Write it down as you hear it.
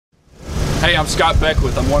Hey, I'm Scott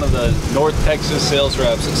Beckwith. I'm one of the North Texas sales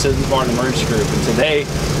reps at Siddons-Martin Emergency Group, and today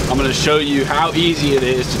I'm going to show you how easy it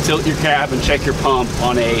is to tilt your cab and check your pump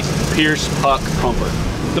on a Pierce PUC pumper.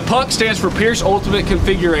 The PUC stands for Pierce Ultimate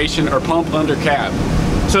Configuration, or Pump Under Cab.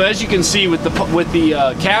 So as you can see with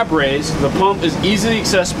the cab raise, the pump is easily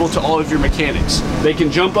accessible to all of your mechanics. They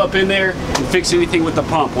can jump up in there and fix anything with the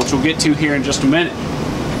pump, which we'll get to here in just a minute.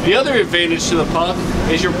 The other advantage to the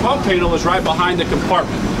PUC is your pump panel is right behind the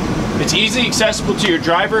compartment. It's easily accessible to your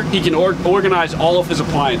driver. He can organize all of his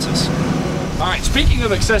appliances. All right, speaking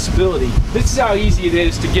of accessibility, this is how easy it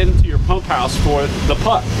is to get into your pump house for the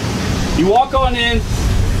PUC. You walk on in,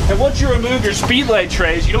 and once you remove your speedlay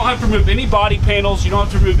trays, you don't have to remove any body panels, you don't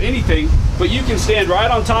have to remove anything, but you can stand right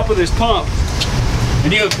on top of this pump,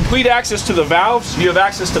 and you have complete access to the valves, you have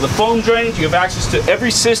access to the foam drains, you have access to every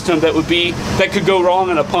system that could go wrong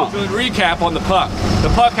in a pump. So to recap on the PUC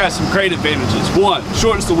has some great advantages. 1,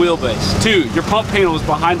 shortens the wheelbase. 2, your pump panel is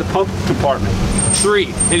behind the pump compartment. 3,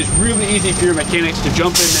 it is really easy for your mechanics to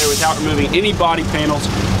jump in there without removing any body panels,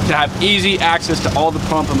 to have easy access to all the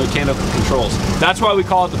pump and mechanical controls. That's why we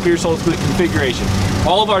call it the Pierce Ultimate Configuration.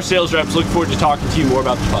 All of our sales reps look forward to talking to you more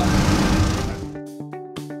about the PUC.